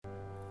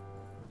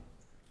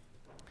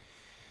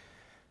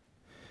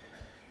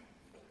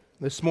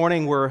This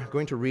morning we're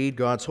going to read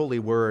God's holy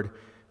word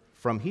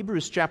from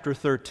Hebrews chapter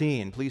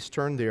 13. Please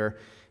turn there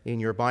in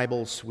your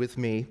Bibles with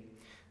me.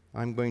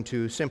 I'm going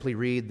to simply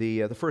read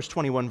the first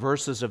 21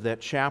 verses of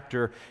that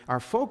chapter. Our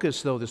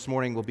focus, though, this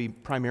morning will be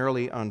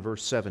primarily on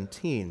verse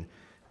 17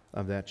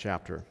 of that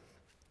chapter.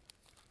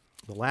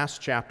 The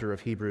last chapter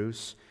of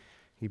Hebrews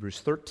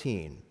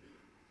 13.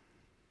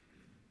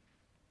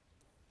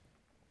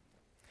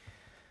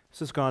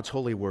 This is God's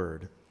holy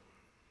word.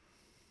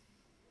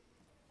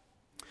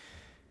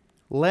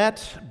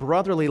 Let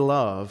brotherly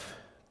love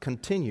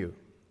continue.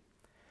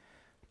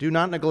 Do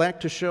not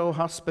neglect to show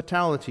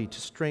hospitality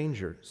to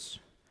strangers,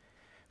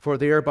 for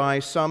thereby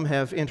some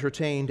have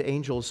entertained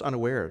angels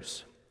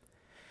unawares.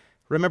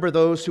 Remember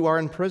those who are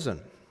in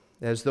prison,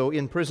 as though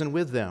in prison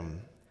with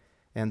them,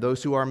 and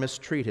those who are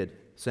mistreated,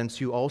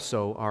 since you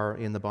also are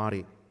in the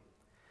body.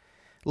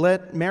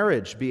 Let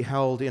marriage be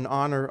held in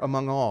honor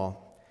among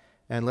all,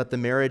 and let the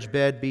marriage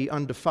bed be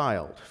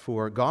undefiled,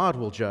 for God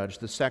will judge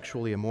the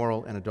sexually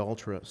immoral and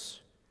adulterous.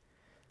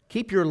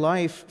 Keep your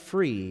life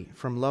free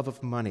from love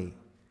of money,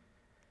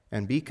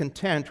 and be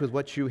content with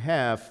what you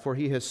have, for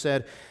he has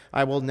said,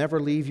 I will never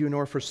leave you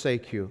nor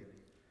forsake you.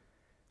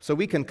 So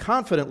we can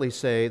confidently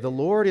say, the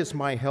Lord is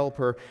my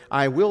helper,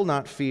 I will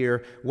not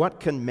fear. What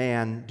can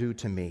man do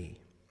to me?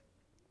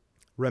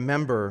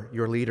 Remember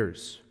your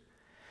leaders,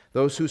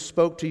 those who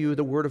spoke to you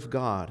the word of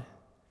God.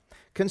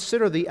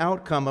 Consider the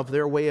outcome of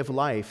their way of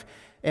life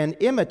and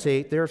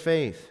imitate their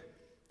faith.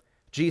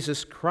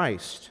 Jesus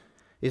Christ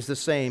is the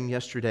same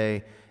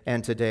yesterday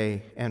and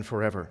today and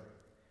forever.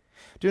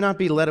 Do not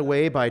be led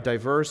away by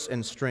diverse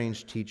and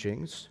strange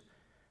teachings,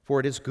 for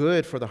it is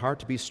good for the heart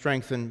to be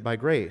strengthened by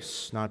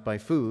grace, not by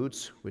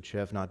foods which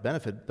have not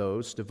benefited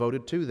those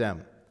devoted to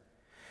them.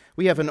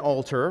 We have an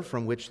altar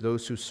from which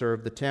those who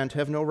serve the tent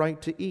have no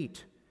right to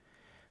eat.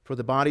 For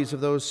the bodies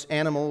of those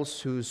animals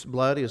whose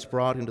blood is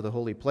brought into the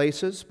holy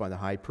places by the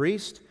high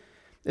priest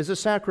as a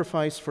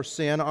sacrifice for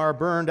sin are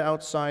burned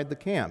outside the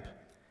camp.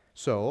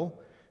 So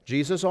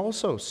Jesus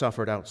also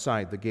suffered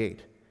outside the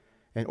gate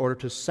in order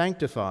to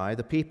sanctify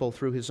the people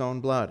through his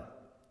own blood.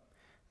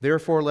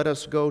 Therefore let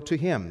us go to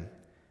him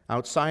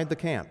outside the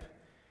camp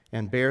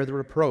and bear the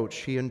reproach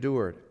he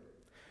endured.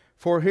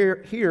 For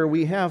here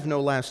we have no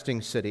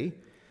lasting city,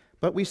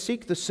 but we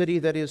seek the city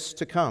that is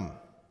to come.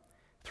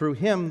 Through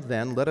him,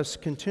 then, let us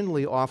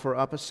continually offer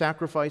up a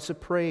sacrifice of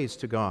praise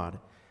to God,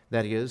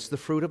 that is, the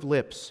fruit of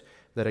lips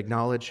that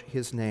acknowledge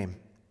his name.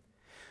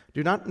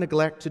 Do not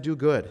neglect to do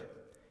good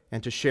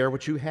and to share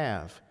what you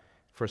have,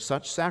 for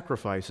such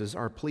sacrifices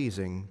are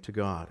pleasing to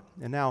God.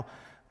 And now,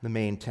 the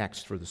main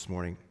text for this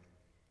morning.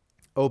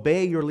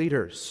 Obey your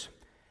leaders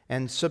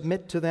and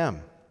submit to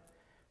them,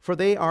 for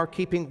they are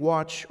keeping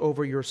watch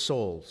over your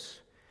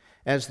souls,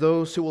 as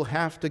those who will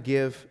have to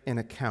give an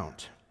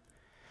account.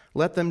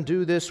 Let them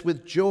do this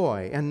with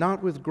joy and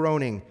not with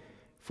groaning,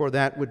 for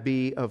that would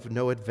be of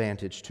no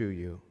advantage to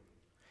you.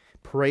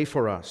 Pray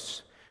for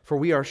us, for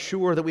we are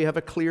sure that we have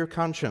a clear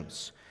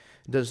conscience,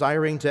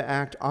 desiring to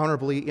act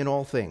honorably in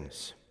all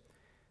things.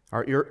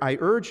 I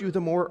urge you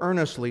the more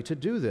earnestly to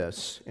do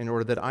this in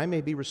order that I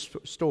may be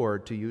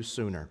restored to you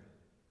sooner.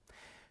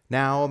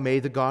 Now may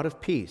the God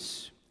of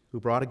peace, who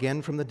brought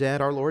again from the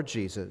dead our Lord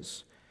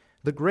Jesus,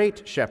 the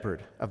great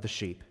shepherd of the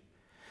sheep,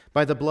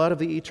 by the blood of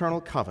the eternal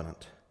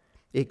covenant,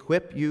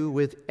 equip you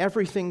with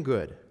everything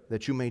good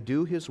that you may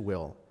do his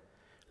will,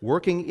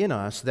 working in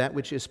us that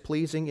which is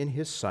pleasing in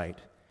his sight,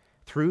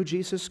 through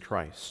Jesus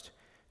Christ,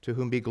 to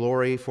whom be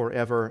glory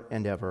forever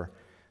and ever.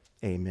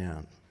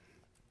 Amen.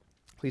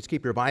 Please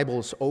keep your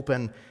Bibles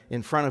open.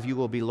 In front of you,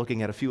 we'll be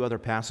looking at a few other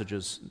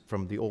passages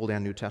from the Old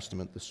and New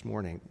Testament this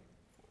morning.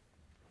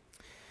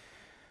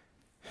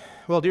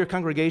 Well, dear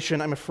congregation,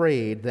 I'm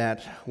afraid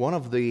that one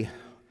of the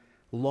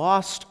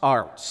lost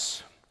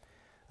arts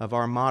of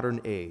our modern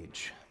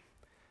age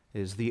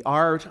is the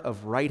art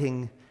of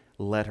writing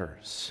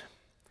letters.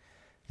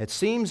 It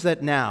seems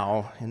that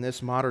now, in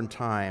this modern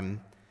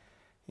time,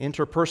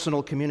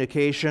 interpersonal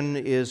communication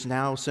is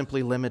now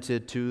simply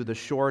limited to the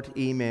short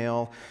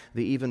email,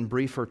 the even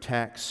briefer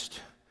text,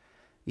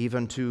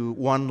 even to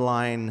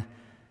one-line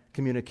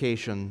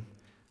communication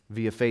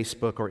via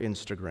Facebook or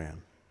Instagram.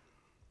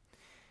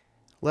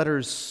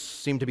 Letters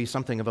seem to be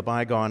something of a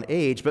bygone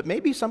age, but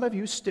maybe some of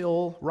you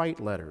still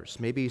write letters.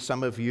 Maybe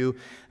some of you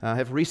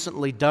have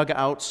recently dug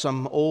out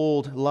some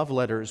old love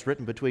letters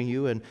written between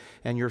you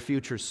and your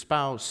future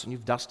spouse, and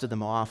you've dusted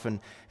them off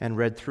and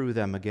read through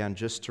them again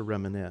just to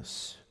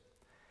reminisce.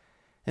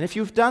 And if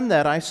you've done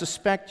that, I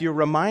suspect you're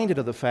reminded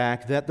of the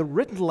fact that the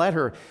written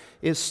letter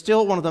is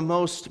still one of the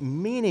most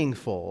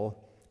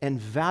meaningful and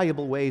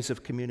valuable ways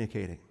of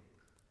communicating.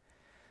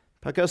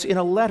 Because in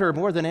a letter,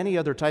 more than any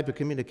other type of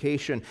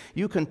communication,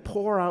 you can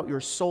pour out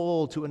your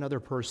soul to another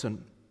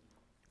person.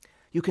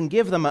 You can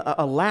give them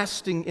a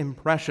lasting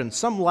impression,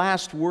 some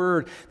last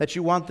word that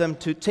you want them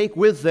to take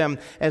with them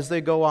as they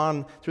go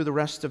on through the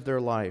rest of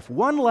their life.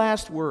 One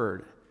last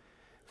word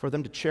for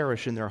them to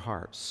cherish in their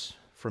hearts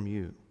from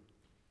you.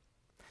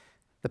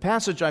 The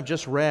passage I've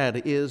just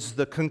read is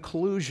the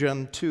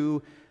conclusion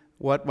to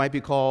what might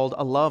be called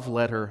a love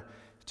letter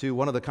to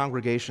one of the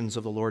congregations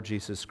of the Lord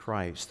Jesus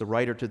Christ. The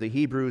writer to the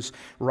Hebrews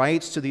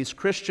writes to these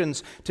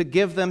Christians to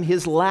give them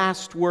his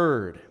last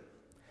word,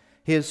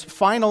 his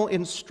final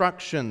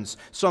instructions,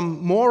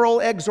 some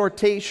moral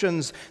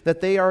exhortations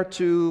that they are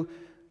to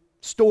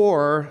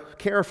store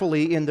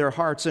carefully in their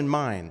hearts and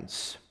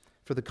minds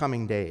for the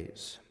coming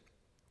days.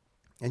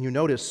 And you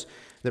notice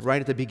that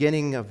right at the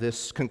beginning of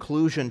this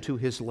conclusion to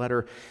his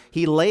letter,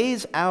 he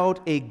lays out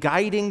a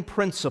guiding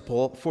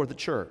principle for the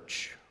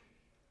church.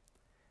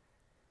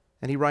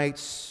 And he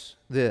writes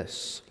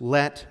this: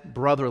 let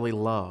brotherly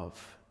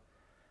love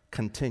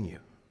continue.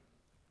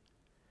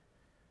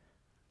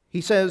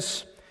 He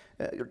says,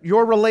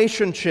 your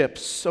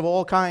relationships of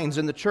all kinds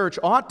in the church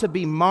ought to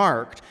be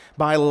marked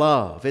by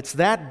love. It's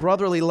that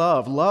brotherly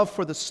love, love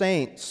for the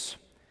saints,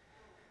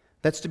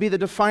 that's to be the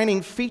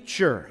defining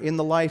feature in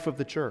the life of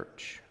the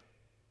church.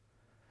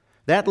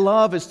 That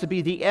love is to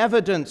be the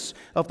evidence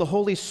of the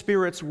Holy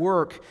Spirit's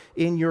work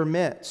in your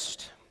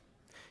midst.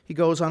 He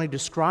goes on, he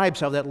describes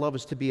how that love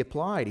is to be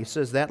applied. He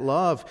says that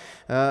love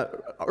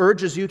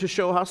urges you to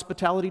show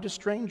hospitality to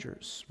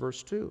strangers,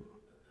 verse 2.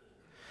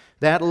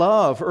 That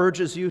love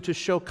urges you to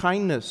show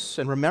kindness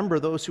and remember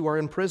those who are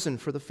in prison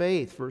for the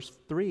faith, verse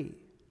 3.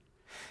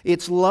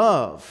 It's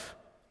love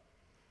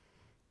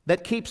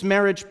that keeps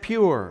marriage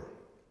pure.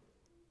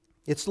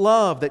 It's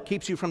love that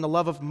keeps you from the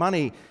love of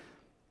money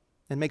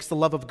and makes the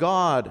love of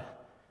God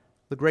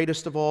the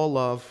greatest of all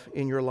love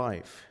in your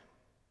life.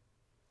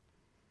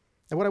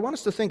 And what I want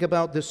us to think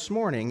about this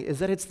morning is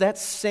that it's that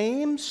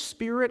same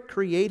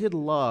Spirit-created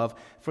love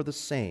for the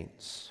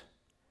saints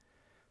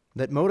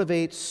that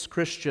motivates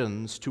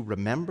Christians to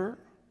remember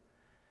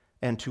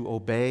and to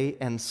obey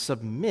and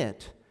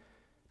submit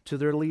to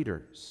their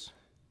leaders,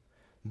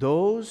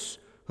 those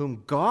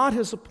whom God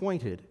has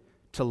appointed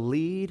to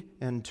lead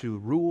and to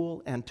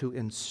rule and to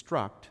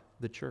instruct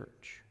the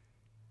church.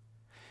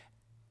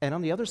 And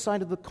on the other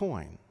side of the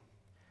coin,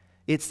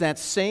 it's that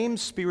same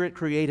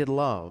Spirit-created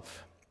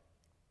love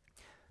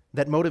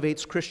that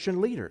motivates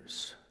Christian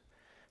leaders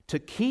to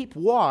keep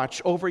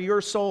watch over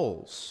your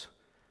souls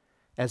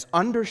as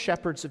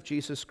under-shepherds of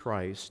Jesus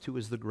Christ, who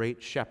is the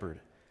great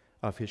shepherd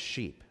of his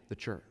sheep, the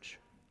church.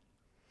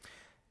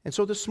 And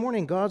so this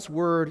morning, God's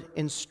Word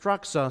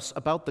instructs us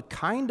about the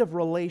kind of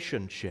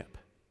relationship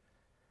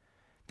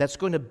that's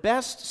going to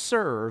best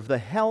serve the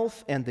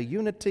health and the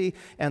unity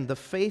and the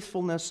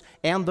faithfulness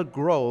and the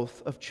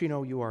growth of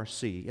Chino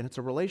URC. And it's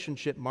a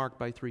relationship marked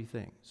by three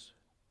things.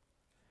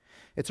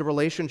 It's a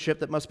relationship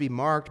that must be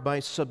marked by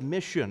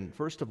submission,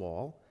 first of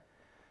all,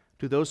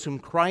 to those whom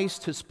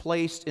Christ has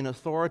placed in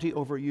authority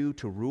over you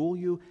to rule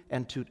you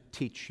and to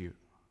teach you.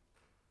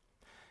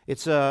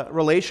 It's a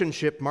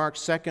relationship marked,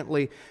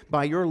 secondly,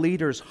 by your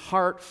leaders'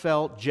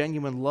 heartfelt,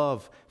 genuine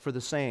love for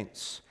the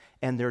saints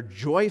and their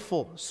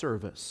joyful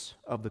service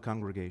of the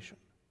congregation.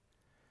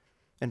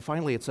 And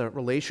finally, it's a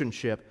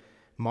relationship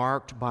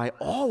marked by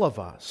all of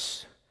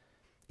us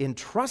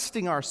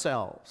entrusting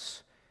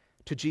ourselves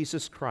to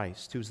Jesus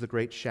Christ, who's the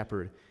great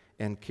shepherd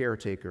and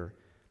caretaker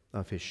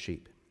of his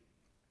sheep.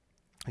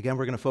 Again,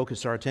 we're going to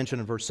focus our attention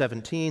on verse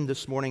 17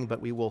 this morning,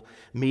 but we will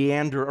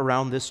meander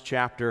around this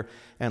chapter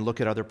and look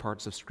at other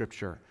parts of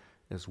Scripture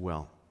as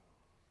well.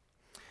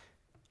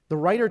 The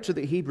writer to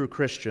the Hebrew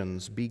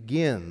Christians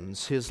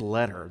begins his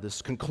letter,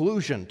 this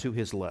conclusion to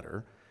his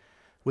letter,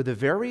 with a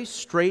very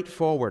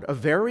straightforward, a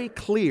very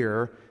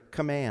clear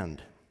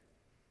command.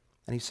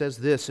 And he says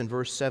this in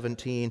verse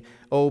 17,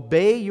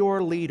 obey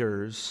your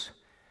leaders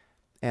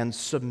and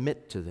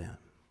submit to them.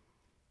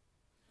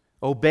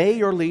 Obey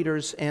your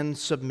leaders and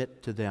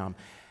submit to them.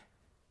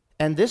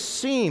 And this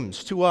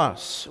seems to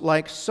us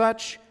like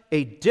such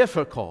a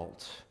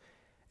difficult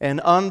and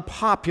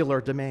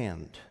unpopular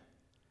demand,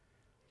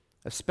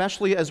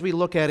 especially as we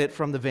look at it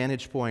from the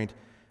vantage point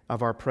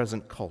of our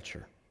present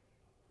culture.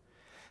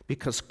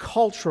 Because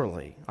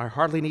culturally, I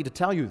hardly need to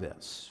tell you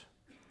this,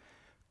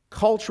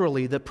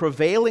 culturally, the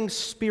prevailing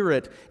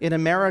spirit in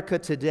America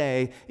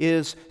today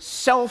is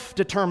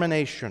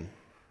self-determination,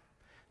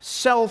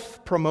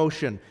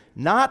 self-promotion,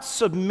 not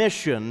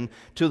submission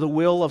to the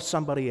will of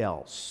somebody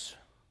else.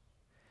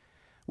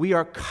 We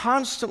are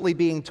constantly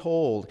being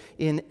told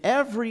in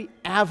every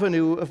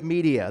avenue of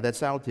media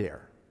that's out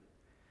there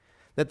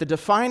that the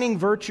defining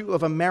virtue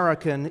of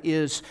American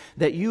is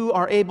that you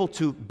are able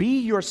to be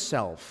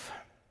yourself.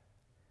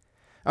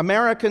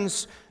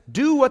 Americans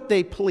do what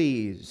they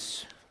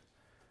please.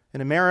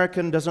 An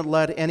American doesn't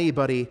let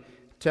anybody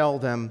tell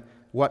them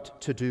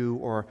what to do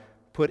or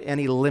put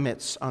any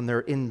limits on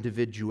their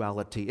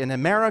individuality. In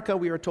America,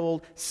 we are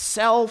told,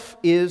 self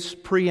is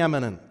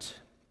preeminent.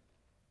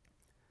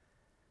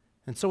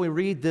 And so we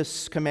read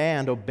this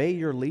command, obey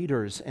your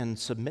leaders and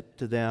submit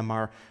to them.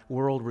 Our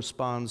world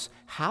responds,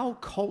 how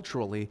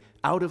culturally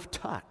out of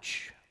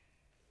touch.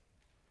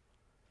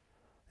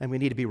 And we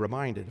need to be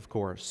reminded, of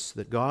course,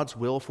 that God's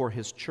will for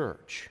his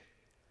church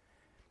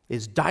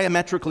is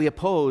diametrically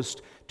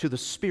opposed to the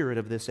spirit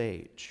of this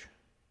age.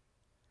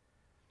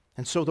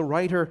 And so the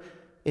writer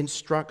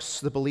instructs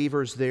the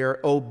believers there,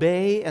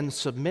 obey and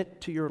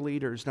submit to your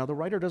leaders. Now, the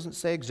writer doesn't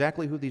say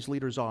exactly who these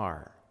leaders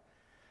are,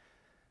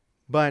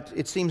 but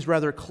it seems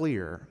rather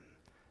clear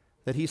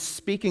that he's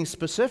speaking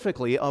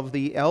specifically of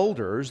the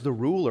elders, the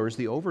rulers,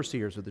 the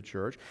overseers of the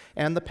church,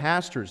 and the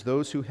pastors,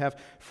 those who have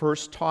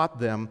first taught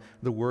them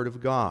the Word of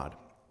God.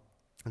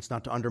 It's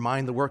not to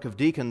undermine the work of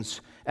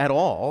deacons at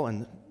all,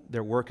 and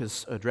their work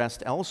is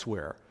addressed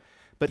elsewhere.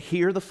 But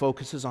here the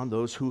focus is on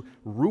those who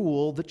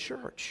rule the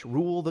church,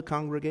 rule the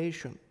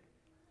congregation.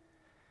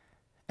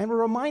 And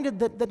we're reminded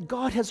that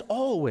God has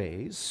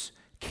always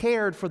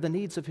cared for the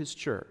needs of His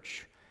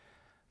church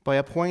by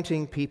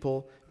appointing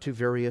people to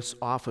various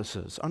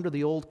offices. Under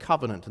the Old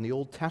Covenant in the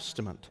Old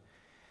Testament,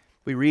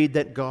 we read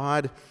that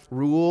God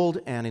ruled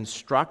and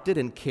instructed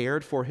and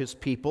cared for His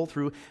people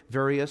through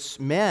various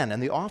men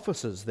and the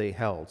offices they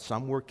held.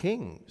 Some were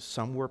kings,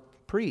 some were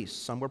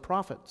priests, some were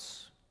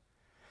prophets.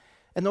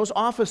 And those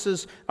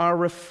offices are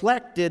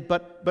reflected,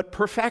 but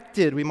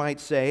perfected, we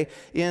might say,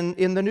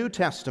 in the New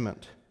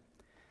Testament.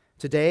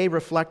 Today,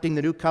 reflecting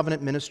the New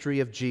Covenant ministry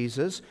of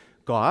Jesus,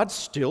 God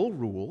still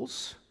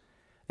rules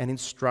and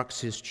instructs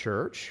His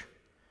church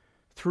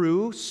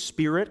through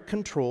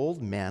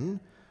Spirit-controlled men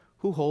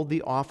who hold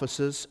the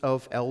offices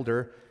of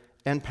elder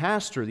and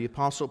pastor. The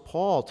Apostle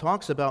Paul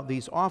talks about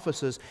these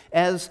offices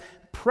as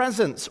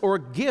presents or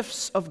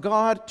gifts of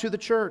God to the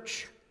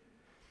church.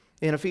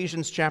 In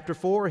Ephesians chapter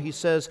 4, he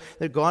says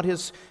that God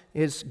has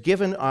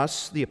given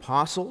us the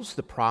apostles,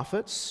 the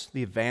prophets,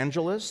 the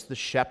evangelists, the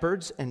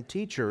shepherds, and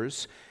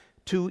teachers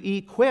to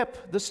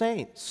equip the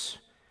saints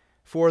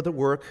for the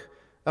work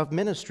of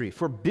ministry,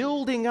 for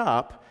building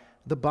up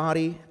the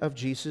body of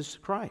Jesus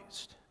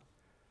Christ.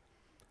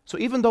 So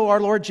even though our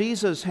Lord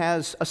Jesus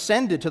has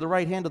ascended to the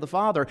right hand of the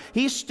Father,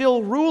 He's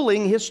still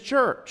ruling His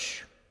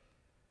church.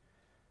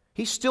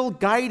 He's still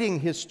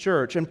guiding His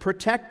church and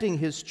protecting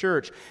His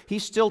church.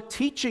 He's still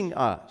teaching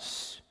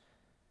us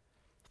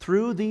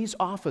through these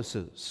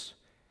offices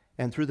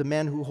and through the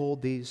men who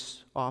hold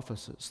these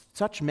offices.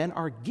 Such men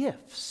are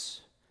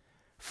gifts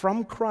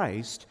from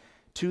Christ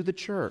to the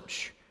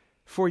church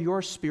for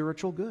your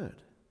spiritual good.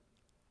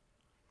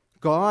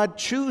 God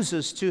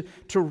chooses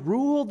to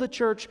rule the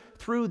church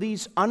through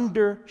these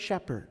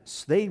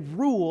under-shepherds. They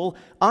rule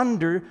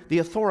under the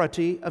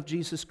authority of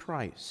Jesus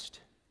Christ.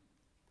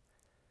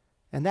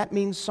 And that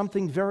means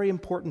something very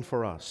important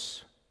for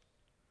us.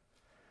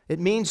 It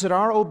means that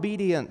our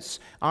obedience,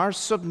 our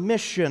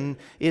submission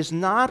is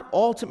not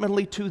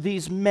ultimately to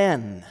these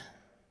men.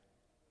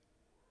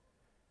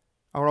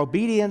 Our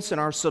obedience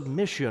and our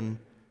submission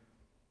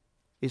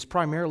is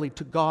primarily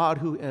to God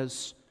who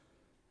has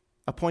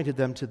appointed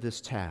them to this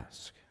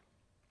task.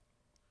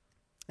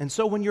 And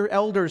so when your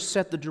elders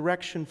set the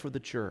direction for the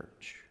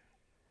church,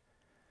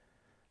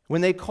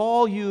 when they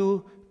call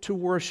you to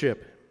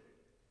worship,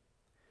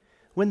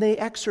 when they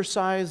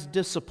exercise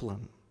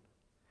discipline,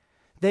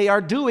 they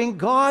are doing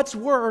God's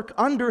work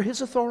under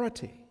His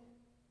authority.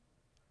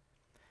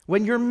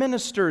 When your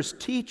ministers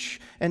teach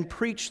and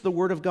preach the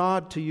Word of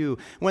God to you,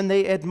 when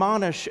they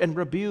admonish and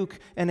rebuke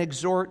and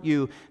exhort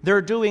you,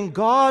 they're doing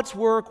God's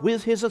work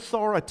with His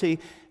authority,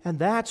 and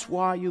that's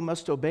why you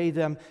must obey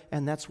them,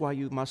 and that's why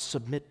you must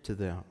submit to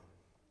them.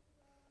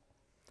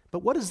 But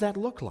what does that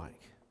look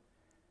like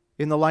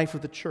in the life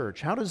of the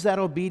church? How does that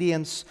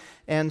obedience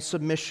and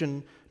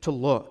submission to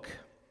look?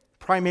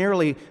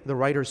 Primarily, the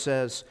writer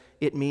says,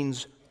 it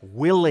means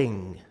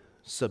willing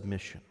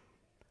submission.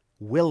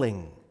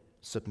 Willing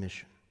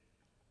submission.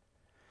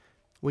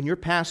 When your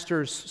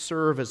pastors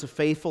serve as a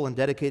faithful and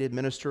dedicated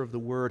minister of the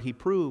Word, he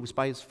proves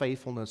by his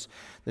faithfulness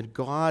that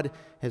God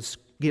has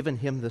given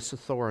him this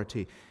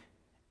authority.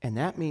 And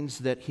that means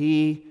that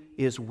he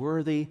is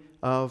worthy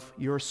of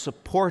your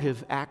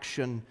supportive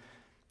action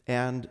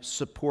and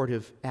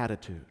supportive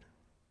attitude.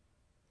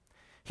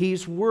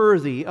 He's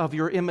worthy of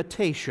your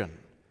imitation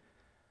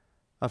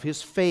of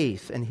his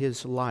faith and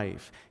his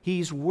life.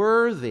 He's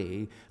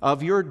worthy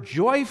of your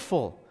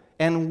joyful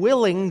and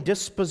willing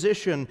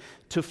disposition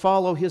to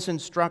follow his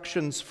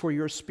instructions for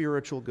your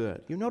spiritual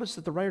good. You notice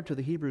that the writer to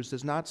the Hebrews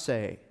does not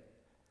say,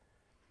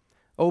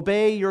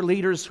 obey your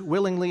leaders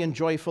willingly and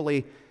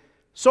joyfully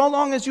so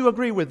long as you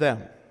agree with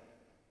them.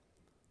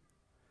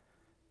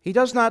 He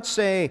does not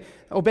say,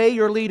 obey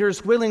your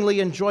leaders willingly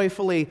and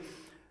joyfully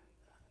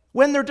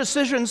when their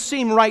decisions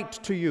seem right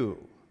to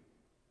you.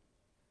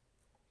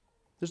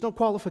 There's no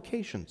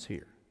qualifications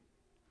here.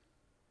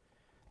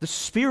 The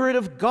Spirit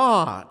of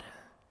God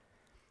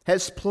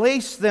has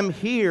placed them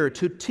here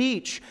to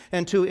teach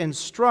and to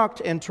instruct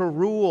and to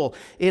rule.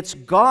 It's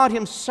God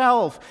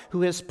Himself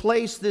who has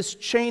placed this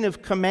chain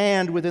of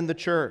command within the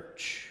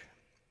church.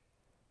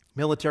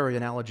 Military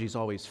analogies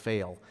always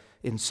fail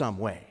in some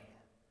way.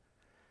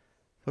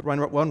 But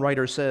one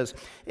writer says,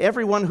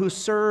 everyone who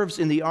serves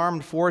in the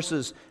armed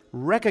forces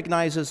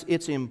recognizes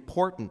it's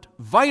important,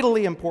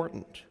 vitally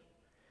important,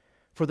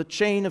 for the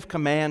chain of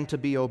command to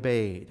be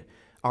obeyed.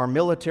 Our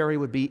military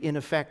would be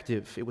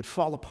ineffective. It would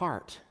fall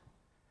apart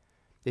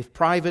if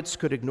privates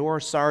could ignore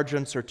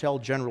sergeants or tell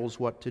generals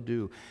what to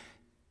do.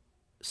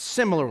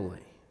 Similarly,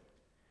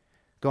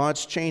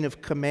 God's chain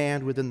of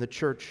command within the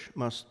church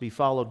must be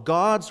followed.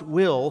 God's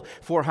will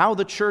for how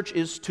the church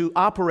is to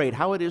operate,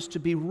 how it is to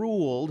be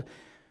ruled,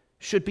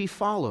 should be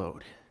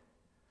followed.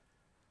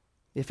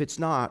 If it's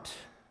not,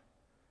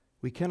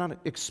 we cannot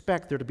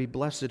expect there to be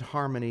blessed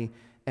harmony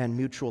and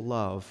mutual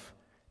love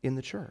in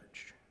the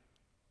church.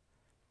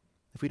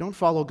 If we don't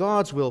follow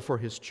God's will for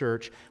His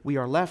church, we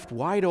are left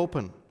wide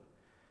open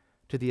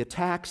to the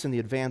attacks and the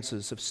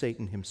advances of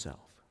Satan himself.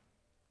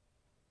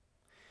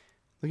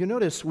 Well, you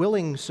notice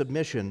willing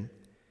submission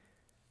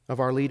of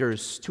our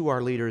leaders to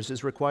our leaders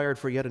is required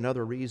for yet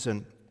another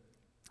reason.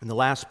 In the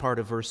last part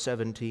of verse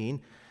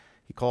 17,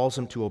 he calls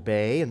them to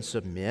obey and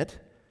submit.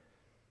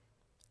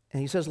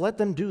 And he says, let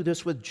them do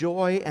this with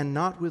joy and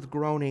not with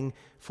groaning,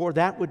 for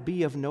that would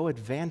be of no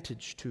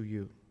advantage to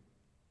you.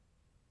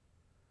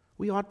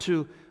 We ought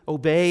to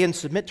obey and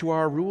submit to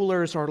our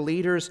rulers, our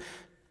leaders,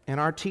 and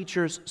our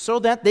teachers so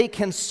that they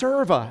can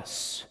serve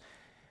us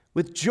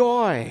with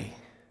joy,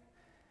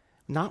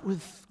 not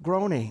with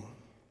groaning.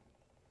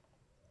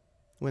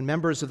 When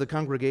members of the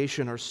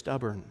congregation are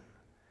stubborn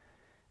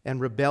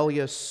and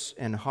rebellious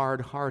and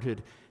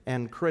hard-hearted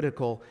and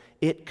critical,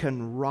 it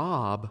can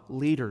rob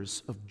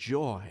leaders of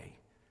joy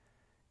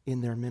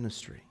in their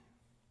ministry.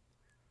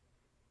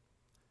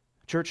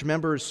 Church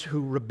members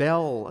who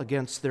rebel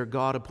against their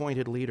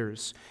God-appointed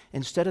leaders,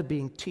 instead of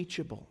being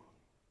teachable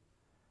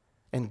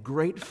and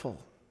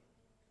grateful,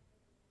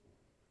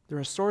 they're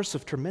a source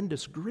of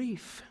tremendous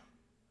grief,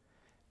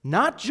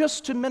 not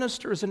just to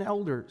ministers and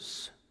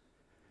elders,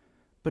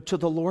 but to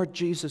the Lord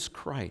Jesus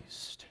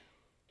Christ.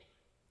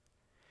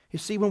 You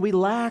see, when we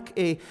lack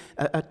a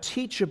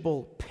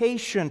teachable,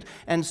 patient,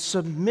 and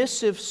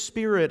submissive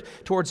spirit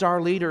towards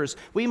our leaders,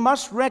 we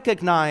must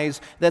recognize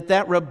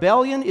that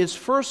rebellion is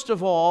first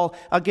of all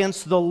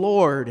against the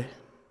Lord,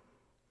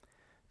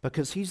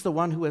 because He's the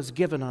one who has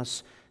given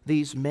us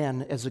these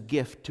men as a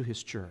gift to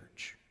His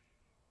church.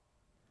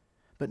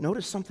 But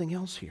notice something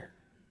else here,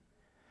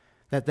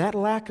 that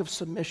lack of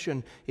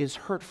submission is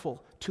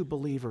hurtful to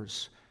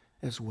believers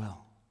as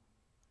well.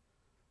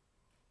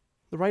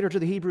 The writer to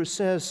the Hebrews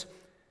says,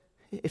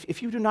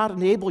 if you do not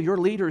enable your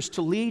leaders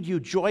to lead you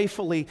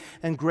joyfully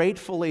and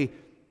gratefully,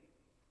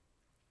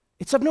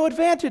 it's of no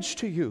advantage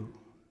to you.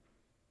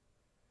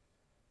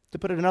 To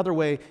put it another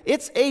way,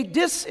 it's a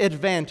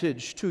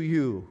disadvantage to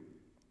you.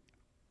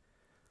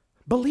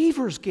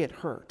 Believers get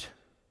hurt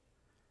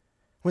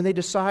when they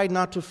decide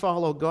not to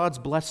follow God's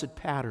blessed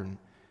pattern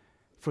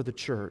for the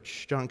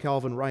church. John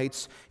Calvin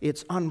writes,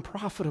 it's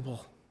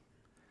unprofitable.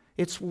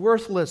 It's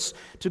worthless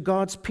to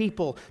God's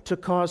people to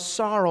cause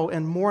sorrow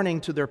and mourning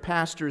to their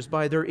pastors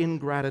by their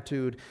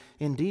ingratitude.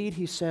 Indeed,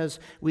 he says,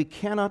 we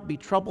cannot be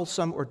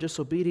troublesome or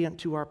disobedient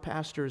to our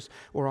pastors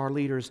or our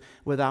leaders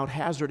without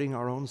hazarding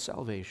our own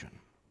salvation.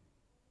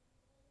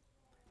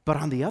 But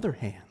on the other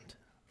hand,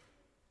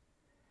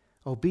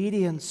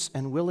 obedience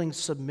and willing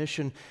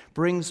submission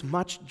brings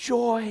much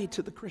joy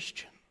to the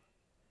Christian.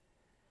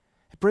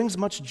 It brings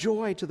much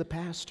joy to the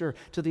pastor,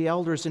 to the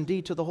elders,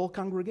 indeed to the whole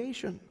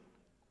congregation.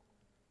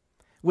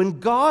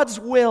 When God's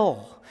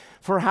will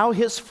for how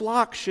His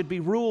flock should be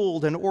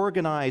ruled and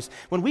organized,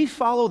 when we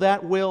follow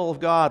that will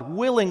of God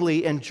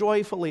willingly and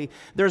joyfully,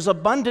 there's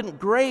abundant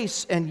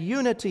grace and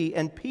unity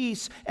and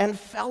peace and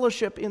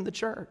fellowship in the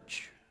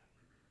church.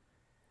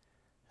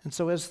 And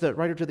so as the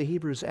writer to the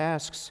Hebrews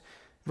asks,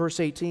 verse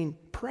 18,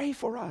 pray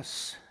for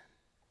us.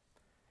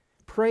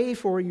 Pray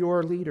for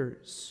your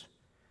leaders.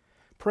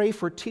 Pray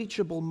for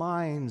teachable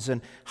minds and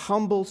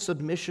humble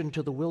submission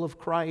to the will of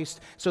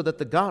Christ so that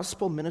the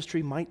gospel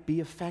ministry might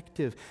be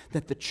effective,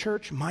 that the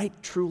church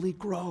might truly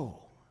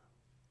grow.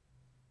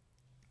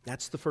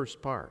 That's the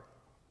first part.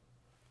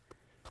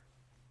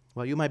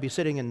 Well, you might be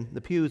sitting in the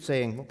pew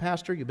saying, well,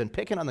 Pastor, you've been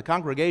picking on the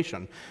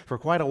congregation for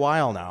quite a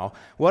while now.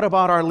 What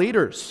about our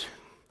leaders?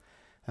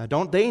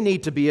 Don't they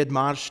need to be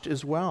admonished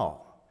as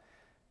well?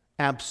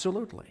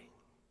 Absolutely.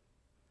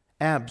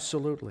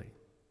 Absolutely.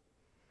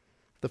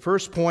 The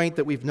first point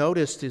that we've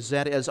noticed is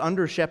that as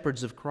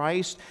under-shepherds of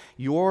Christ,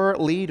 your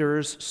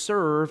leaders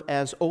serve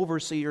as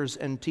overseers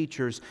and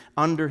teachers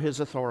under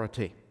His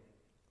authority.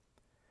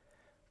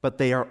 But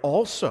they are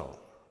also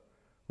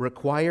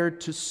required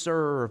to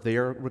serve. They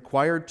are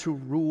required to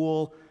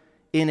rule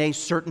in a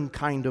certain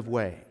kind of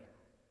way.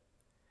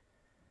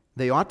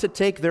 They ought to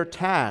take their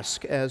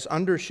task as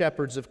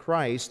under-shepherds of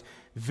Christ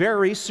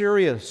very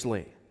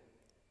seriously.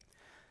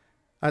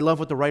 I love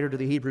what the writer to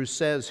the Hebrews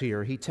says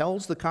here. He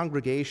tells the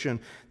congregation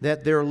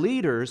that their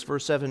leaders,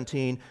 verse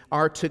 17,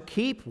 are to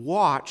keep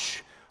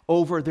watch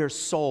over their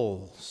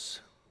souls.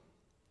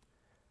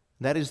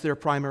 That is their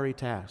primary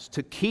task,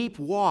 to keep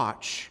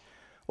watch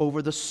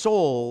over the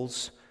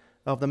souls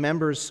of the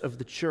members of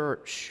the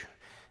church.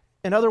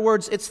 In other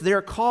words, it's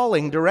their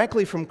calling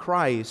directly from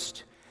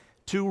Christ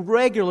to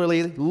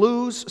regularly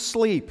lose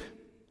sleep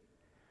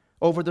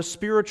over the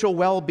spiritual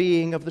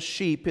well-being of the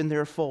sheep in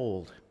their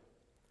fold.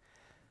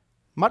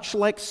 Much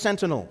like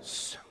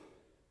sentinels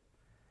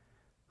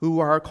who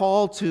are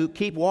called to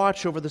keep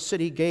watch over the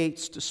city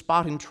gates to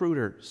spot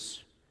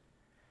intruders,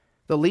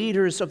 The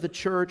leaders of the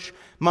church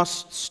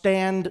must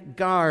stand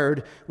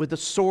guard with the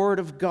sword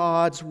of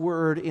God's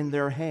word in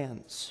their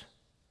hands,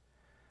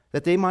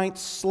 that they might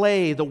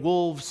slay the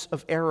wolves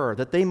of error,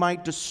 that they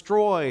might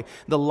destroy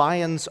the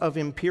lions of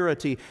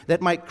impurity,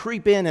 that might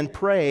creep in and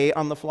prey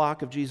on the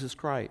flock of Jesus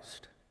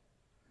Christ.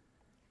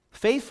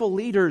 Faithful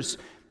leaders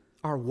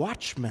are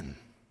watchmen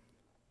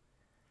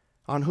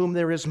on whom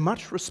there is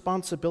much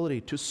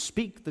responsibility to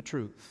speak the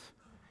truth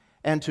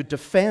and to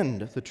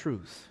defend the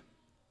truth.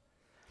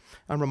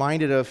 I'm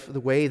reminded of the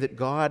way that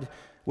God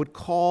would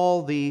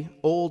call the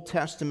Old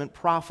Testament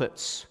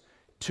prophets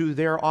to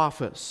their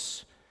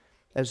office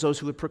as those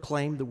who would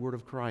proclaim the word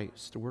of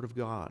Christ, the word of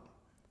God.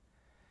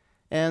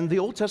 And the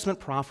Old Testament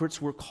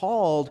prophets were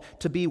called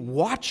to be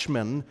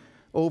watchmen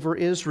over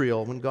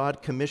Israel. When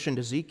God commissioned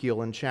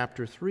Ezekiel in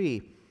chapter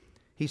 3,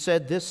 he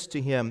said this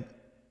to him,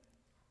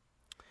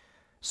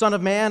 "Son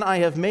of man, I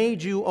have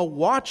made you a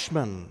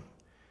watchman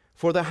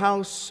for the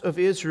house of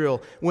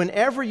Israel.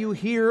 Whenever you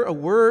hear a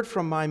word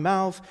from my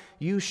mouth,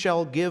 you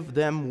shall give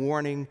them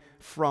warning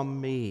from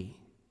me."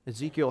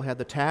 Ezekiel had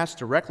the task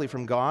directly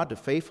from God to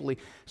faithfully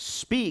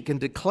speak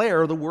and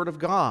declare the word of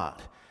God,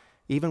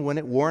 even when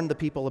it warned the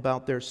people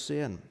about their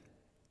sin.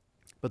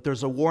 But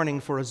there's a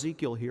warning for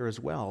Ezekiel here as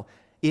well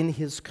in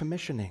his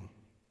commissioning.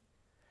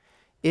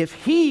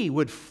 If he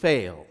would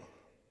fail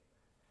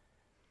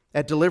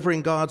at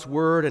delivering God's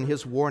word and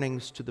his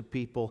warnings to the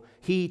people,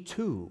 he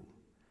too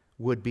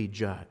would be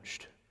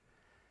judged.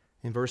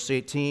 In verse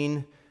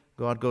 18,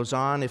 God goes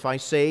on, "If I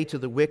say to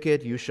the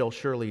wicked, you shall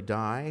surely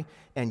die,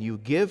 and you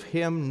give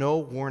him no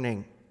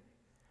warning,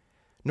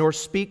 nor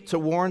speak to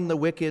warn the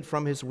wicked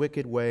from his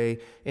wicked way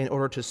in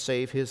order to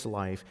save his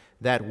life,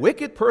 that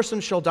wicked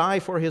person shall die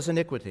for his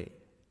iniquity,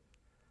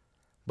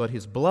 but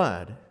his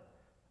blood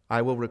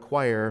I will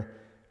require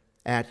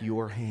at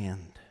your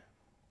hand."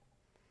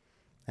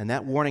 And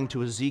that warning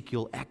to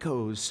Ezekiel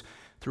echoes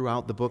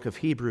throughout the book of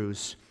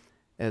Hebrews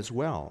as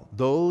well.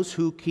 Those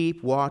who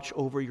keep watch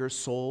over your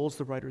souls,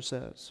 the writer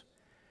says,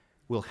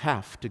 will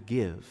have to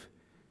give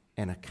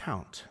an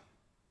account.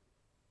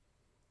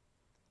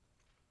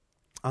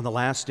 On the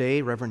last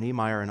day, Reverend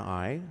Niemeyer and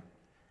I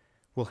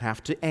will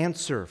have to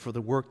answer for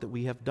the work that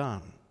we have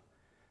done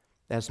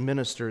as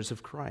ministers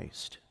of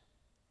Christ.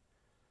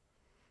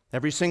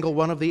 Every single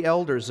one of the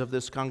elders of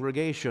this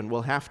congregation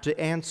will have to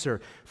answer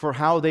for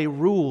how they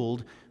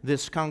ruled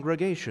this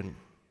congregation.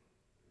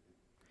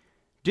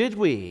 Did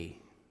we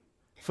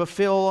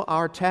fulfill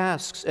our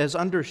tasks as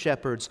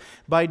under-shepherds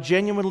by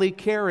genuinely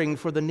caring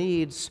for the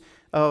needs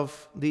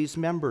of these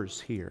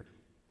members here?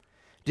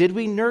 Did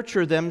we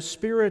nurture them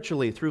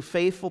spiritually through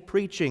faithful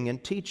preaching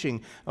and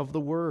teaching of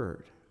the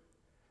Word?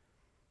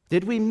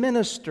 Did we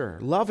minister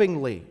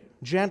lovingly,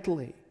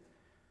 gently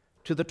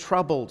to the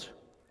troubled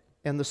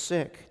and the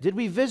sick? Did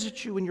we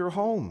visit you in your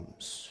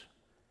homes?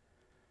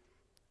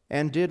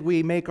 And did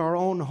we make our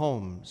own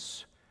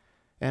homes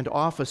and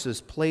offices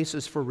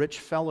places for rich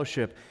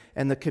fellowship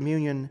and the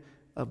communion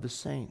of the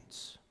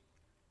saints?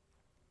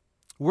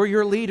 Were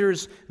your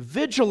leaders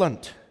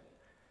vigilant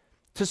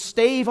to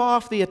stave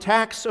off the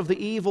attacks of the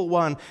evil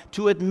one,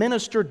 to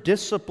administer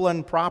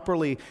discipline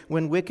properly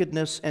when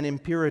wickedness and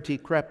impurity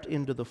crept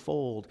into the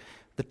fold?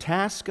 The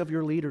task of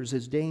your leaders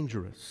is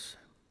dangerous.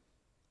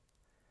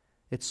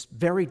 It's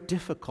very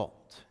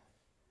difficult.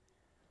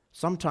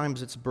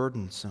 Sometimes it's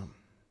burdensome.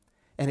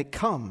 And it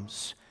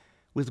comes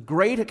with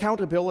great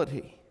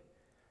accountability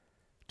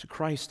to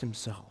Christ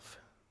himself.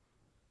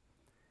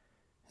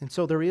 And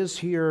so there is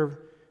here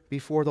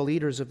before the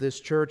leaders of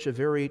this church a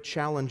very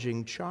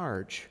challenging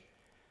charge,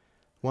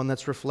 one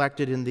that's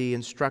reflected in the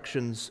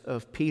instructions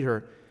of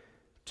Peter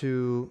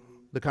to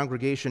the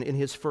congregation in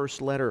his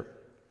first letter.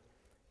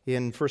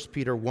 In 1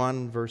 Peter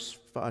 1,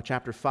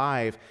 chapter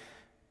 5,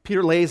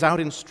 Peter lays out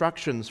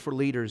instructions for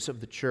leaders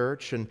of the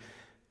church, and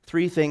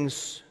three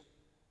things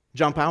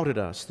jump out at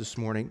us this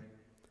morning.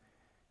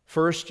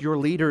 First, your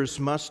leaders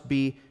must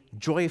be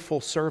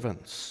joyful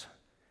servants,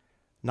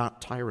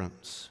 not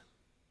tyrants.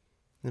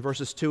 In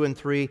verses 2 and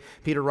 3,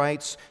 Peter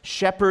writes,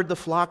 "Shepherd the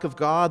flock of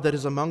God that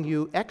is among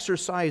you,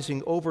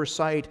 exercising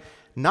oversight,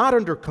 not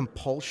under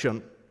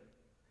compulsion,"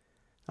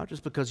 not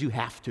just because you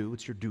have to,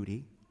 it's your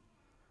duty,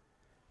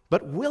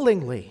 "but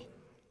willingly,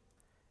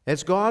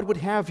 as God would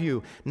have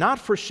you, not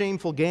for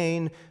shameful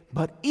gain,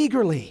 but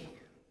eagerly,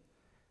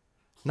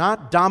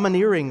 not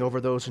domineering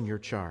over those in your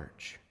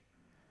charge,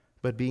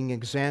 but being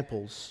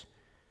examples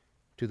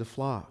to the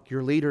flock."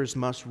 Your leaders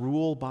must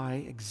rule by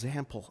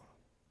example.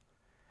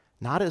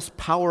 Not as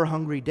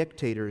power-hungry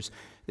dictators,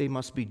 they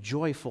must be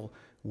joyful,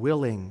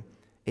 willing,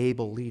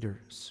 able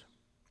leaders.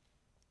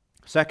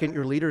 Second,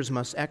 your leaders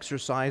must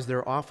exercise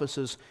their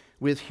offices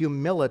with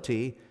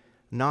humility,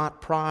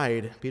 not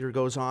pride. Peter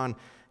goes on,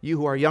 "You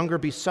who are younger,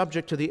 be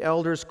subject to the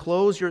elders.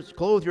 Clothe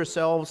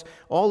yourselves,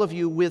 all of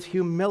you, with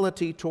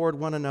humility toward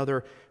one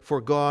another, for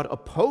God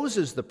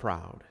opposes the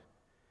proud,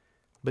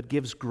 but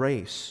gives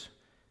grace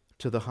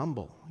to the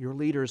humble." Your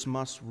leaders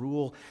must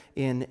rule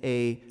in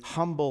a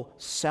humble,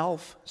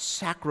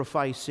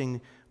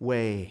 self-sacrificing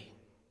way,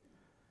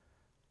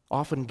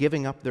 often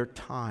giving up their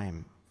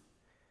time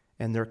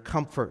and their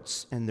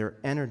comforts and their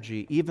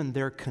energy, even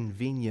their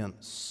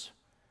convenience,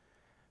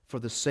 for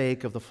the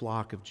sake of the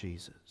flock of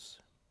Jesus.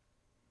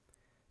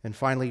 And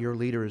finally, your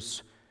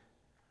leaders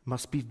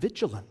must be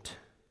vigilant.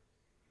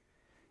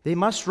 They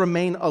must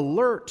remain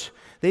alert.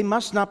 They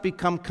must not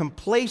become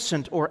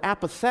complacent or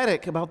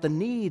apathetic about the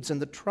needs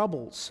and the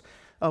troubles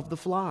of the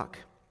flock.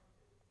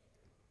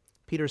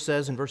 Peter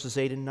says in verses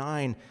 8 and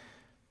 9,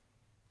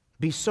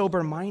 be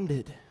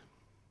sober-minded,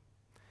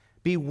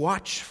 be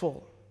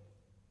watchful.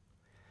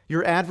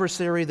 Your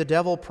adversary, the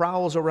devil,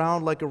 prowls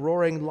around like a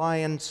roaring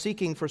lion,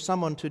 seeking for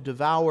someone to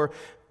devour.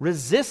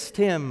 Resist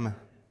him,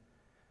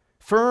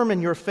 firm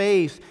in your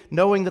faith,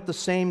 knowing that the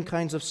same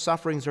kinds of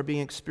sufferings are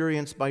being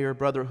experienced by your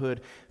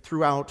brotherhood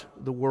throughout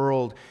the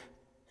world.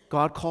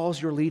 God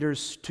calls your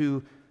leaders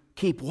to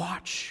keep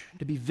watch,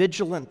 to be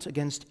vigilant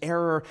against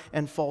error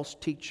and false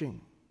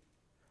teaching,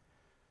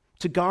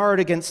 to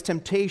guard against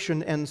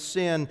temptation and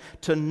sin,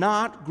 to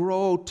not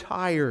grow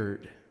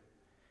tired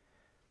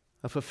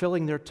of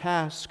fulfilling their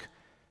task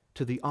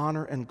to the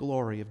honor and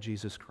glory of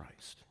Jesus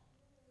Christ.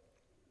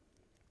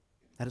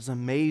 That is an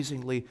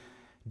amazingly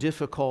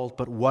difficult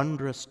but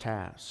wondrous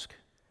task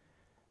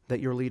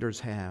that your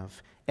leaders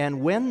have.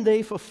 And when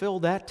they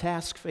fulfill that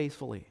task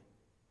faithfully,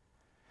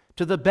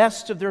 to the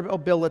best of their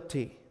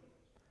ability,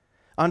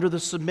 under the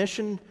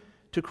submission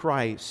to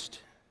Christ,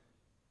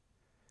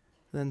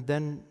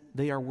 then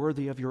they are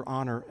worthy of your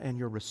honor and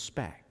your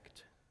respect.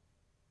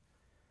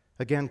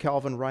 Again,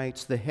 Calvin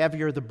writes, the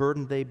heavier the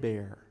burden they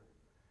bear,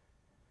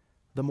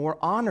 the more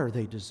honor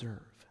they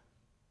deserve.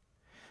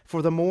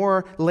 For the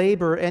more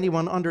labor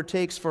anyone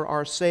undertakes for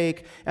our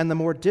sake, and the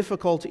more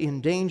difficulty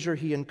and danger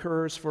he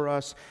incurs for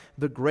us,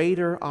 the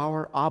greater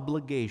our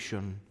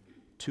obligation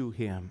to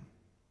him.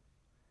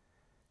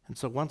 And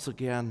so once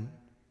again,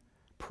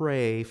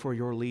 pray for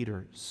your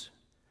leaders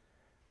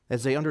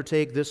as they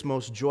undertake this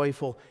most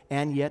joyful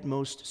and yet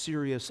most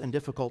serious and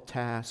difficult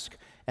task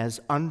as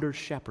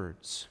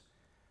under-shepherds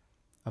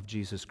of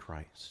Jesus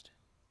Christ.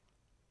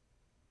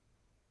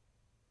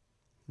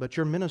 But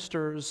your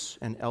ministers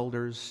and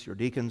elders, your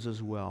deacons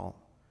as well,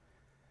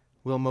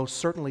 will most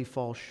certainly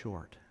fall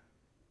short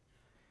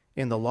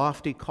in the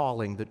lofty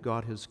calling that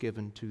God has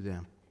given to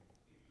them.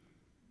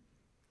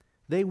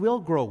 They will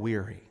grow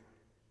weary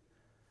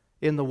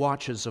in the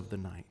watches of the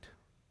night.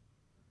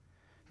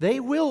 They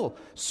will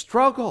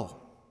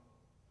struggle,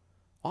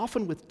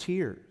 often with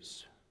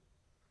tears,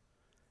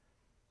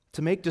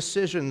 to make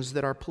decisions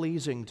that are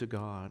pleasing to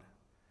God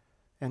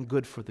and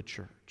good for the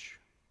church.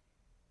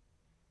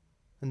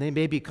 And they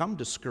may become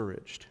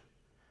discouraged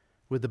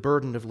with the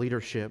burden of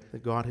leadership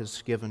that God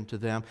has given to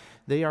them.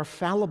 They are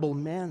fallible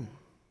men,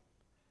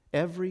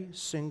 every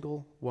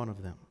single one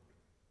of them.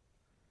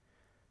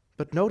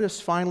 But notice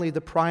finally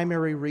the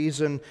primary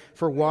reason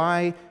for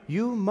why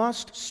you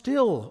must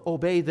still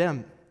obey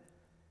them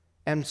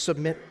and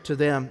submit to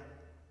them.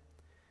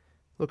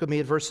 Look at me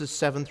at verses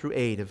 7 through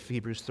 8 of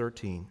Hebrews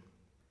 13.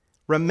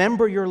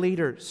 Remember your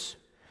leaders,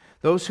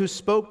 those who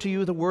spoke to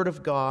you the word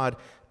of God.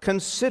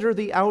 Consider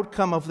the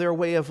outcome of their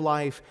way of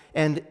life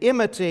and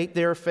imitate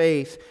their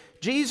faith.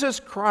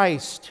 Jesus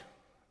Christ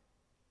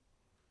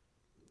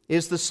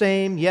is the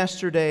same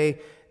yesterday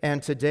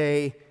and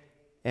today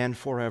and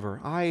forever.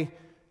 I,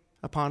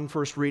 upon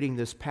first reading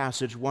this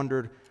passage,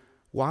 wondered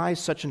why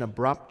such an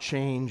abrupt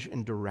change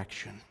in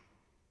direction.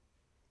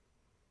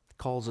 It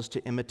calls us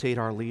to imitate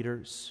our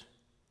leaders.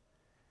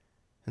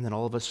 And then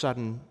all of a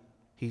sudden,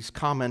 he's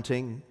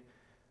commenting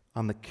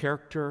on the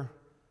character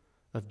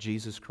of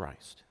Jesus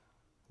Christ.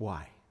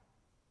 Why?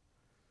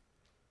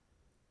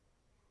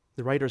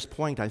 The writer's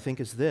point, I think,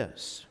 is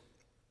this: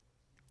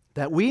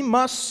 that we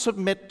must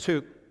submit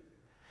to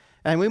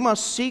and we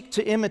must seek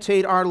to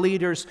imitate our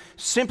leaders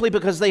simply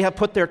because they have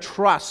put their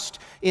trust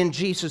in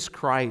Jesus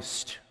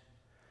Christ,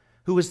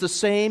 who is the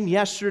same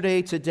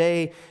yesterday,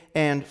 today,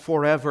 and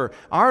forever.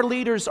 Our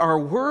leaders are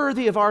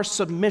worthy of our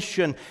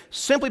submission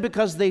simply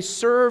because they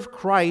serve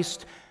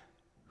Christ,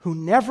 who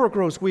never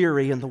grows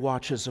weary in the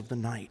watches of the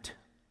night,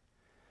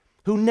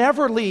 who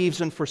never leaves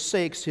and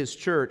forsakes his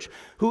church,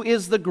 who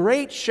is the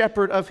great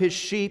shepherd of his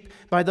sheep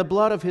by the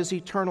blood of his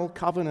eternal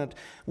covenant.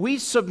 We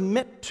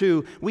submit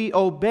to, we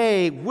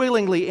obey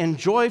willingly and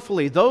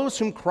joyfully those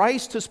whom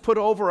Christ has put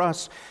over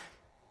us,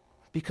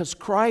 because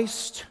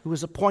Christ, who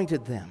has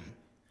appointed them,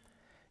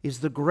 is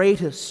the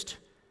greatest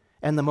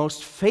and the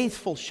most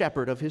faithful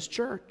shepherd of his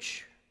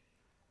church.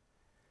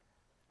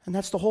 And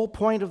that's the whole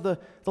point of the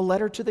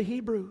letter to the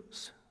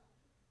Hebrews.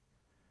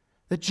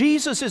 That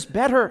Jesus is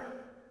better.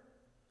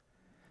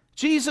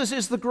 Jesus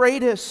is the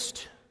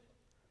greatest.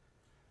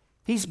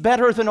 He's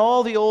better than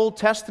all the Old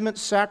Testament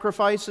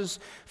sacrifices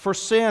for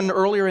sin.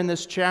 Earlier in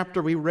this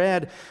chapter, we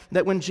read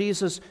that when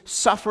Jesus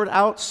suffered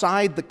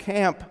outside the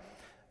camp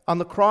on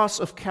the cross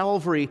of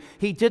Calvary,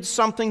 he did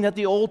something that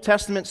the Old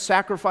Testament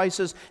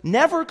sacrifices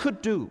never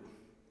could do,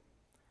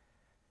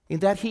 in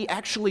that he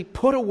actually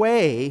put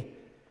away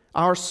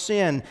our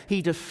sin.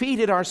 He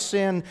defeated our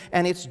sin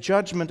and its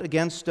judgment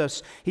against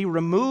us. He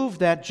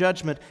removed that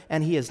judgment,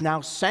 and he is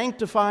now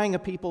sanctifying a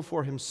people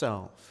for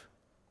himself.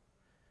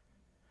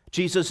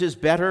 Jesus is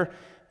better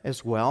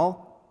as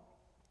well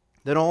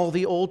than all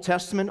the Old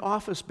Testament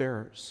office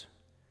bearers,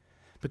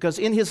 because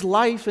in his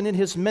life and in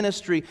his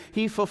ministry,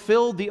 he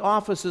fulfilled the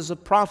offices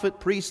of prophet,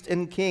 priest,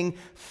 and king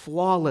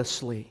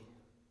flawlessly.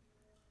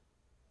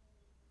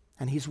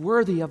 And he's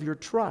worthy of your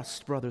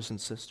trust, brothers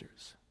and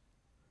sisters,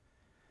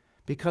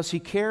 because he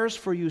cares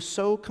for you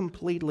so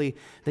completely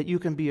that you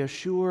can be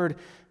assured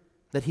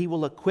that he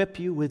will equip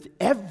you with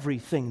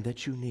everything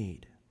that you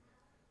need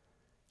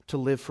to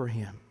live for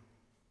him.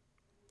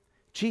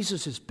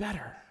 Jesus is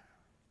better.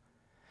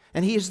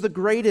 And he is the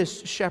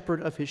greatest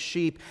shepherd of his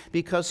sheep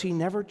because he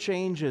never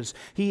changes.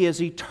 He is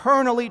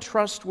eternally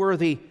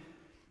trustworthy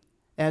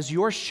as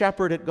your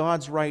shepherd at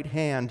God's right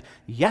hand.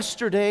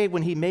 Yesterday,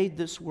 when he made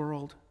this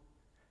world,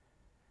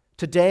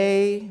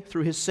 today,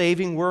 through his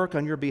saving work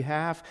on your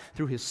behalf,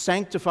 through his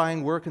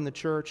sanctifying work in the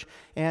church,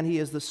 and he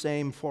is the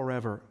same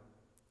forever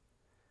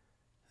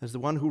as the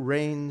one who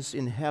reigns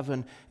in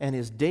heaven and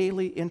is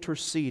daily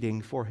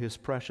interceding for his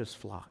precious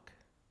flock.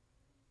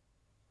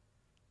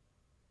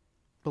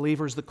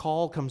 Believers, the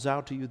call comes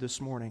out to you this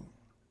morning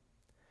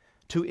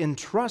to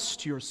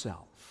entrust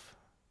yourself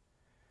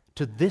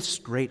to this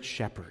great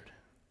shepherd.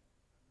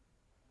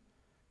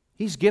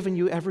 He's given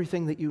you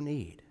everything that you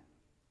need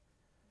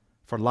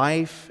for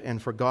life and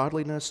for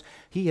godliness.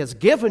 He has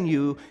given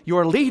you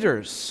your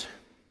leaders,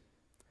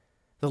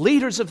 the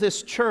leaders of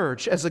this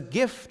church, as a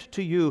gift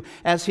to you,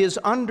 as his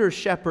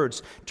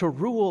under-shepherds, to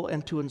rule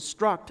and to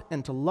instruct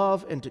and to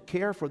love and to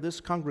care for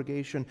this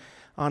congregation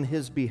on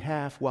his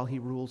behalf while he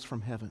rules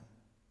from heaven.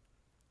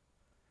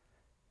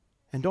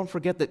 And don't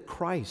forget that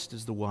Christ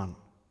is the one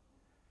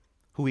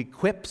who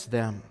equips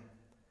them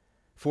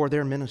for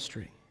their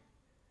ministry.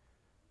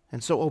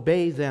 And so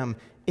obey them,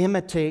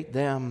 imitate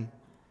them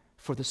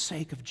for the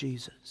sake of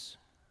Jesus.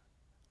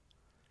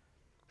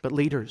 But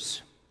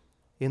leaders,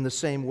 in the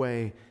same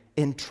way,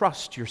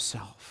 entrust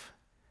yourself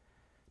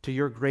to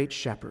your great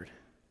shepherd.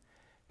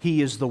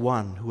 He is the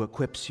one who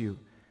equips you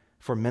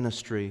for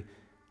ministry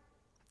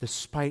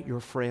despite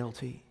your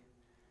frailty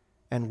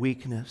and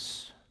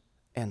weakness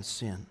and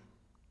sin.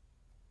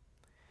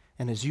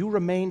 And as you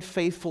remain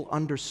faithful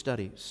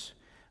understudies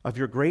of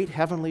your great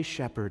heavenly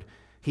shepherd,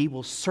 he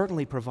will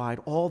certainly provide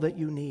all that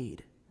you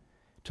need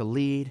to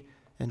lead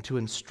and to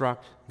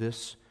instruct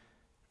this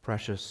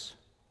precious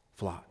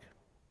flock.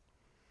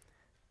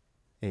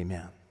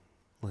 Amen.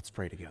 Let's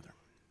pray together.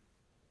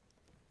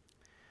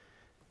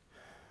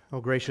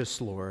 Oh,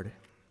 gracious Lord,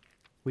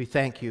 we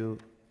thank you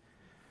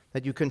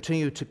that you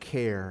continue to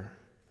care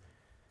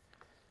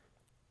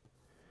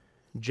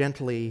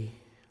gently,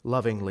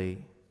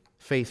 lovingly,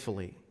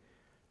 faithfully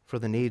for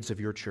the needs of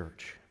your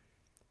church.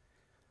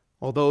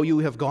 Although you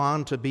have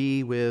gone to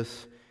be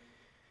with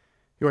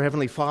your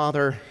Heavenly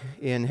Father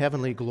in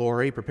heavenly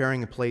glory,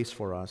 preparing a place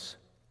for us,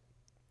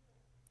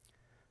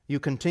 you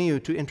continue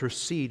to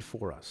intercede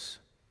for us.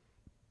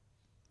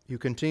 You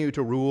continue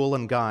to rule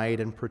and guide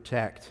and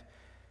protect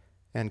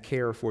and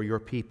care for your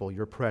people,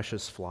 your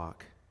precious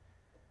flock,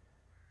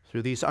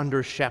 through these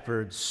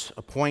under-shepherds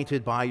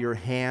appointed by your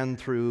hand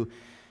through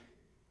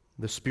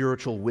the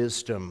spiritual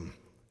wisdom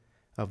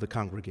of the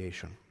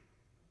congregation.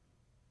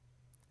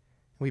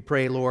 We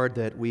pray, Lord,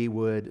 that we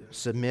would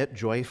submit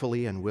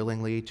joyfully and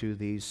willingly to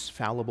these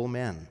fallible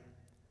men,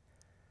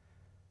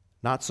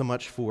 not so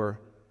much for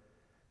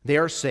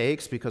their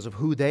sakes because of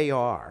who they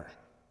are,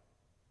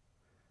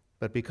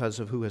 but because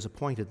of who has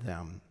appointed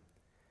them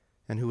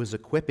and who is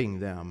equipping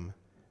them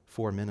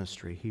for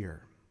ministry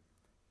here.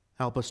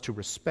 Help us to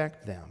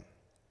respect them.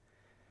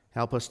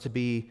 Help us to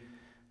be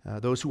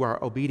those who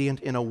are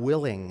obedient in a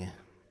willing,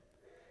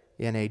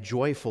 in a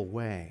joyful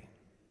way.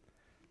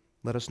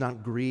 Let us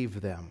not grieve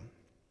them,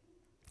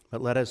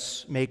 but let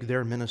us make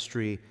their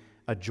ministry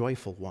a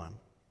joyful one.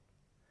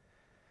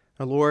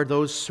 Now, Lord,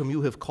 those whom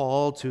you have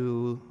called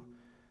to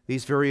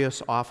these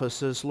various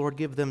offices, Lord,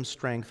 give them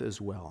strength as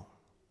well.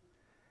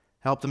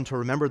 Help them to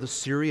remember the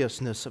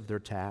seriousness of their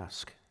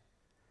task,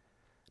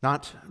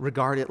 not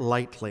regard it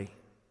lightly.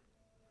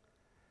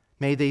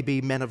 May they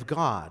be men of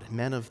God,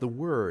 men of the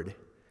Word,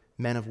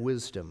 men of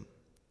wisdom.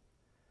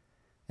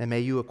 And may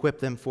you equip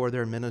them for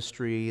their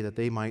ministry that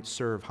they might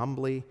serve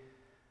humbly,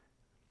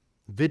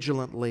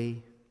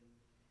 vigilantly,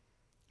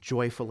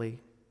 joyfully,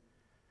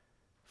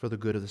 for the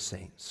good of the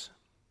saints.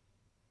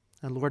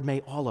 And Lord,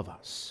 may all of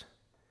us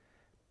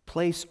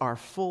place our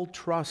full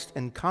trust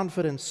and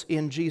confidence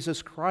in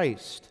Jesus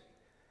Christ,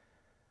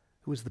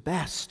 who is the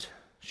best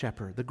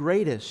shepherd, the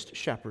greatest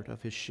shepherd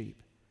of his sheep,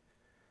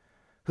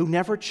 who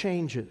never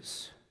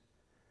changes,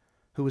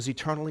 who is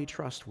eternally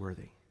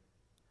trustworthy,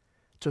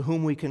 to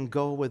whom we can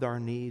go with our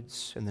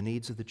needs and the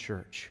needs of the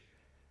church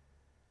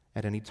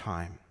at any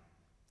time,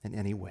 in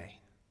any way.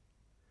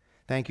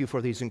 Thank you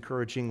for these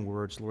encouraging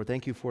words, Lord.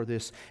 Thank you for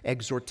this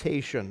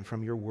exhortation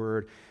from your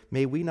word.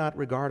 May we not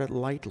regard it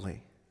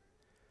lightly,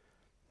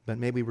 but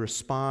may we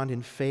respond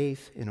in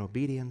faith, in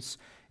obedience,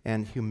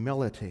 and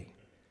humility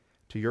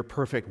to your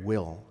perfect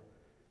will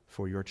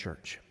for your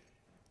church.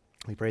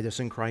 We pray this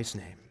in Christ's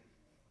name.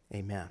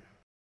 Amen.